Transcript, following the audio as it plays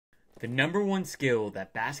The number one skill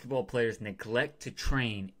that basketball players neglect to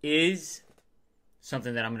train is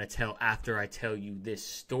something that I'm going to tell after I tell you this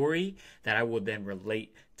story that I will then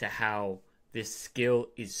relate to how this skill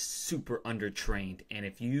is super undertrained. And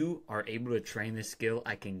if you are able to train this skill,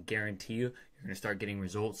 I can guarantee you're going to start getting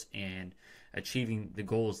results and achieving the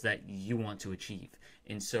goals that you want to achieve.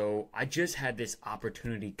 And so I just had this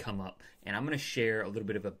opportunity come up, and I'm going to share a little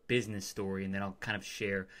bit of a business story, and then I'll kind of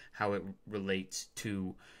share how it relates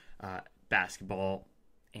to basketball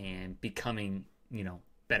and becoming,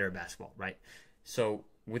 better at basketball, right? So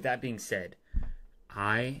with that being said,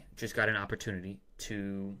 I just got an opportunity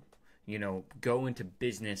to, go into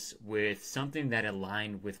business with something that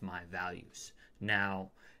aligned with my values. Now,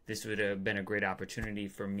 this would have been a great opportunity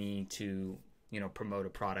for me to, promote a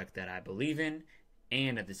product that I believe in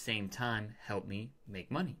and at the same time help me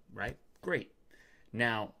make money, right? Great.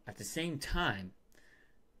 Now, at the same time,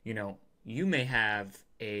 you may have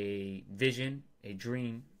a vision, a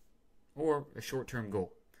dream, or a short-term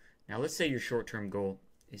goal. Now, let's say your short-term goal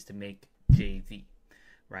is to make JV,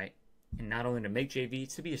 right? And not only to make JV,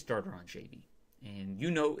 it's to be a starter on JV. And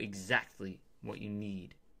you know exactly what you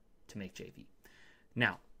need to make JV.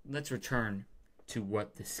 Now, let's return to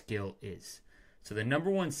what the skill is. So the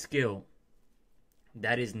number one skill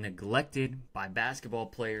that is neglected by basketball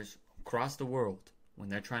players across the world when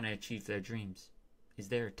they're trying to achieve their dreams is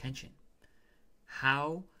their attention.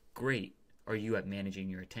 How great are you at managing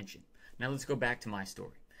your attention? Now let's go back to my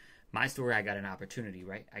story. My story, I got an opportunity,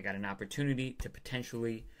 right? I got an opportunity to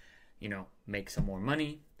potentially, make some more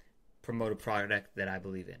money, promote a product that I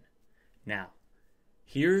believe in. Now,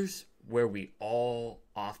 here's where we all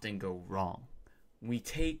often go wrong. We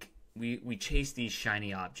chase these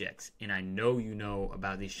shiny objects, and I know you know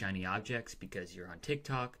about these shiny objects because you're on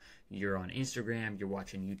TikTok, you're on Instagram, you're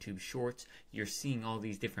watching YouTube shorts, you're seeing all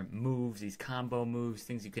these different moves, these combo moves,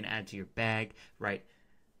 things you can add to your bag, right?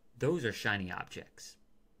 Those are shiny objects.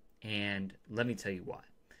 And let me tell you why.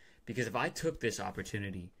 Because if I took this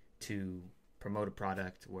opportunity to promote a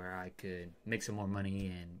product where I could make some more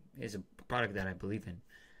money and is a product that I believe in,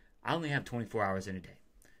 I only have 24 hours in a day.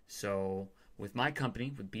 So with my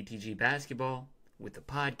company, with BTG Basketball, with the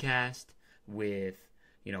podcast, with,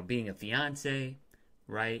 being a fiance,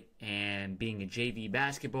 right, and being a JV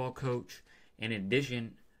basketball coach, and in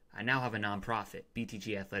addition, I now have a nonprofit,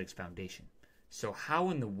 BTG Athletics Foundation. So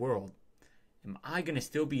how in the world am I going to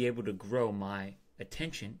still be able to grow my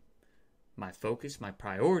attention, my focus, my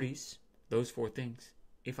priorities, those four things,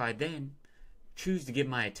 if I then choose to give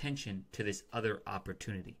my attention to this other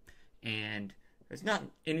opportunity? And there's not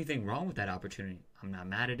anything wrong with that opportunity. I'm not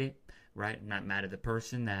mad at it, right? I'm not mad at the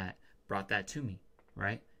person that brought that to me,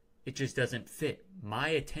 right? It just doesn't fit. My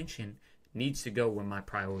attention needs to go where my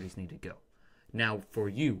priorities need to go. Now, for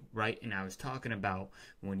you, right? And I was talking about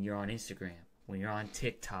when you're on Instagram, when you're on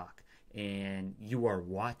TikTok, and you are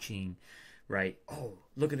watching, right? Oh,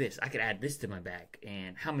 look at this. I could add this to my bag.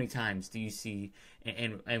 And how many times do you see,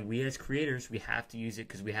 and we as creators, we have to use it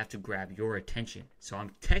because we have to grab your attention. So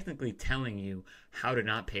I'm technically telling you how to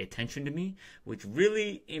not pay attention to me, which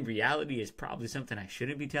really, in reality, is probably something I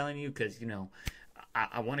shouldn't be telling you because,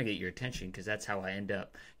 I want to get your attention because that's how I end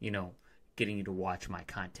up, getting you to watch my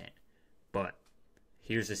content. But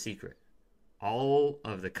here's the secret. All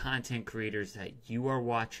of the content creators that you are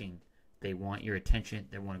watching, they want your attention.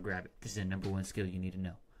 They want to grab it. This is the number one skill you need to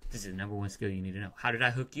know. This is the number one skill you need to know. How did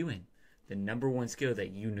I hook you in? The number one skill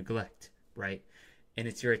that you neglect, right? And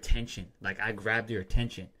it's your attention. Like, I grabbed your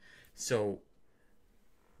attention. So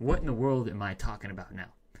what in the world am I talking about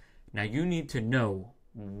now? Now, you need to know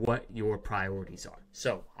what your priorities are.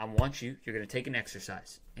 So you're going to take an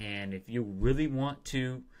exercise. And if you really want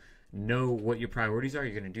to know what your priorities are,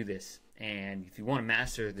 you're going to do this. And if you want to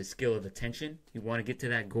master the skill of attention, you want to get to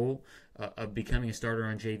that goal of becoming a starter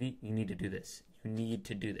on JV, you need to do this. You need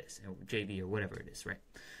to do this, or JV or whatever it is, right?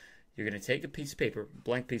 You're going to take a piece of paper,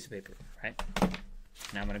 blank piece of paper, right?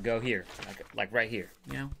 Now I'm going to go here, like right here.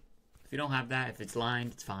 If you don't have that, if it's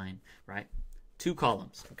lined, it's fine, right? 2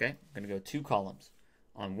 columns, okay? I'm going to go 2 columns.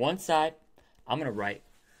 On one side, I'm going to write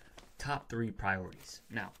top 3 priorities.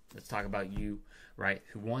 Now, let's talk about you, right,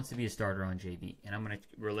 who wants to be a starter on JV. And I'm going to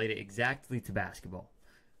relate it exactly to basketball.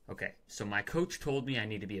 Okay, so my coach told me I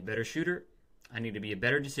need to be a better shooter, I need to be a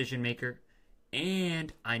better decision maker,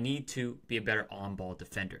 and I need to be a better on-ball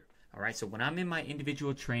defender. All right, so when I'm in my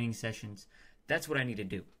individual training sessions, that's what I need to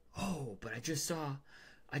do. Oh, but I just saw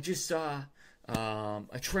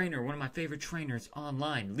a trainer, one of my favorite trainers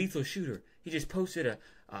online, Lethal Shooter. He just posted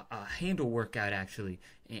a handle workout, actually,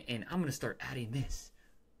 and I'm going to start adding this,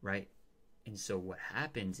 right? And so what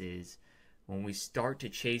happens is when we start to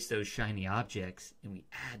chase those shiny objects and we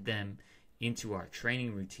add them into our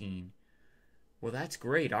training routine, well, that's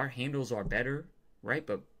great. Our handles are better, right?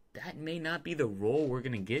 But that may not be the role we're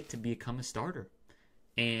going to get to become a starter.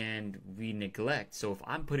 And we neglect. So if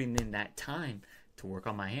I'm putting in that time to work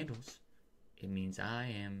on my handles, it means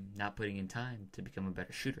I am not putting in time to become a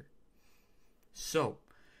better shooter. So,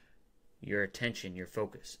 your attention, your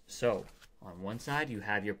focus. So, on one side, you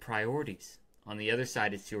have your priorities. On the other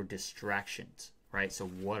side, it's your distractions, right? So,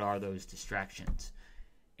 what are those distractions?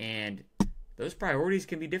 And those priorities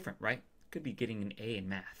can be different, right? Could be getting an A in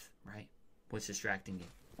math, right? What's distracting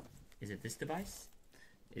you? Is it this device?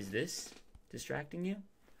 Is this distracting you?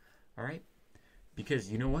 All right.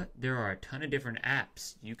 Because you know what? There are a ton of different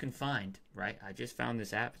apps you can find, right? I just found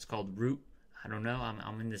this app. It's called Root. I don't know.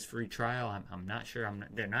 I'm in this free trial. I'm not sure.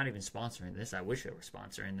 They're not even sponsoring this. I wish they were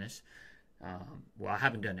sponsoring this. Well, I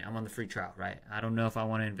haven't done it. I'm on the free trial, right? I don't know if I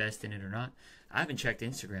want to invest in it or not. I haven't checked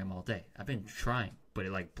Instagram all day. I've been trying, but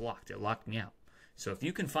it locked me out. So if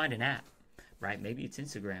you can find an app, right? Maybe it's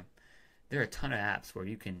Instagram. There are a ton of apps where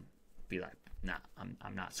you can be like, nah,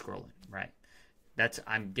 I'm not scrolling, right?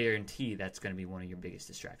 I'm guarantee that's going to be one of your biggest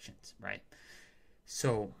distractions, right?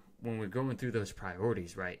 So when we're going through those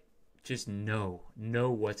priorities, right, just know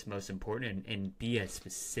what's most important and be as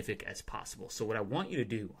specific as possible. So what I want you to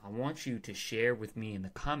do, I want you to share with me in the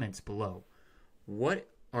comments below, what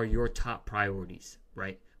are your top priorities,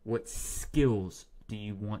 right? What skills do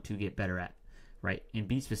you want to get better at, right? And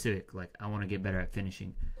be specific, like I want to get better at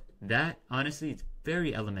finishing. That, honestly, it's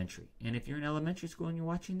very elementary. And if you're in elementary school and you're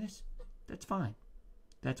watching this, that's fine.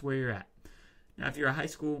 That's where you're at. Now, if you're a high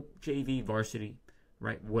school, JV, varsity,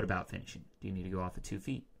 right, what about finishing? Do you need to go off of 2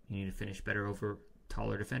 feet? You need to finish better over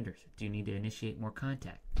taller defenders. Do you need to initiate more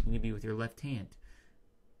contact? You need to be with your left hand.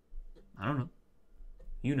 I don't know.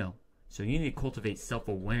 You know. So you need to cultivate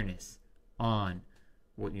self-awareness on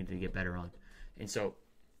what you need to get better on. And so,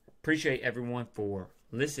 appreciate everyone for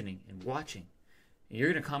listening and watching. And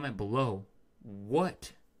you're going to comment below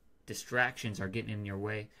what distractions are getting in your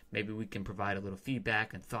way. Maybe we can provide a little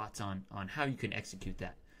feedback and thoughts on how you can execute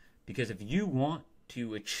that. Because if you want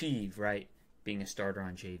to achieve, right, being a starter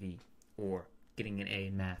on JV or getting an A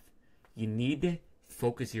in math, you need to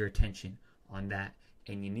focus your attention on that,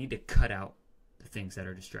 and you need to cut out the things that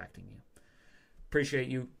are distracting you. Appreciate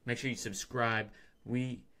you. Make sure you subscribe.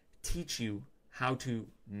 We teach you how to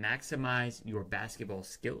maximize your basketball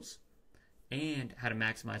skills and how to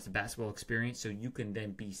maximize the basketball experience so you can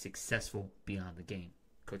then be successful beyond the game.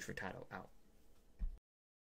 Coach Furtado out.